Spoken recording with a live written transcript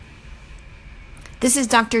This is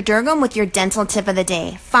Dr. Durgam with your dental tip of the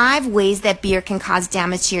day. 5 ways that beer can cause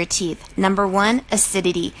damage to your teeth. Number 1,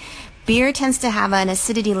 acidity. Beer tends to have an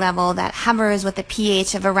acidity level that hovers with a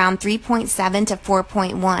pH of around 3.7 to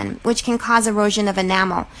 4.1, which can cause erosion of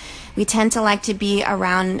enamel. We tend to like to be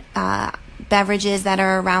around beverages that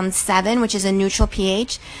are around 7, which is a neutral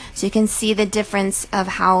pH, so you can see the difference of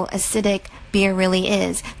how acidic beer really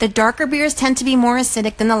is. The darker beers tend to be more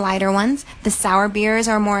acidic than the lighter ones. The sour beers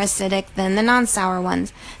are more acidic than the non-sour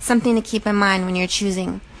ones. Something to keep in mind when you're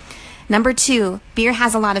choosing. Number 2, beer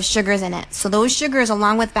has a lot of sugars in it. So those sugars,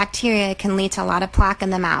 along with bacteria, can lead to a lot of plaque in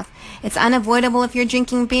the mouth. It's unavoidable if you're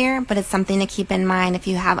drinking beer, but it's something to keep in mind if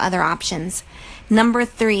you have other options. Number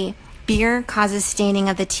 3, beer causes staining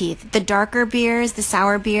of the teeth. The darker beers, the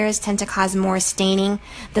sour beers, tend to cause more staining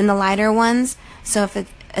than the lighter ones. So if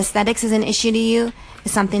aesthetics is an issue to you,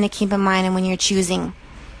 it's something to keep in mind when you're choosing.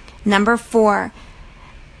 Number 4,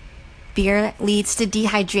 beer leads to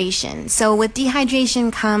dehydration. So with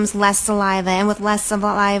dehydration comes less saliva, and with less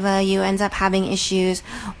saliva you end up having issues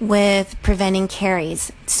with preventing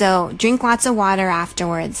caries. So drink lots of water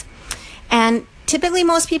afterwards. And typically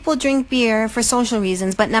most people drink beer for social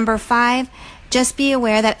reasons, but number 5, just be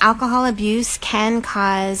aware that alcohol abuse can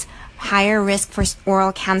cause higher risk for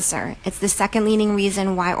oral cancer. It's the second leading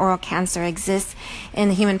reason why oral cancer exists in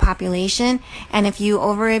the human population. And if you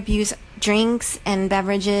overabuse drinks and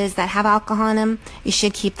beverages that have alcohol in them, you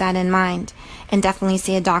should keep that in mind and definitely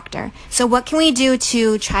see a doctor. So what can we do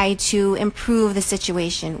to try to improve the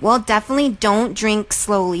situation? Well, definitely don't drink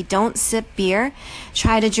slowly. Don't sip beer.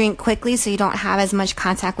 Try to drink quickly so you don't have as much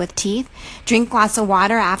contact with teeth. Drink lots of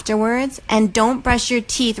water afterwards, and don't brush your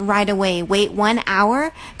teeth right away. Wait 1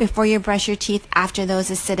 hour before you brush your teeth after those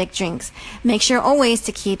acidic drinks. Make sure always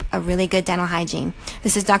to keep a really good dental hygiene.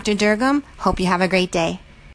 This is Dr. Durgam. Hope you have a great day.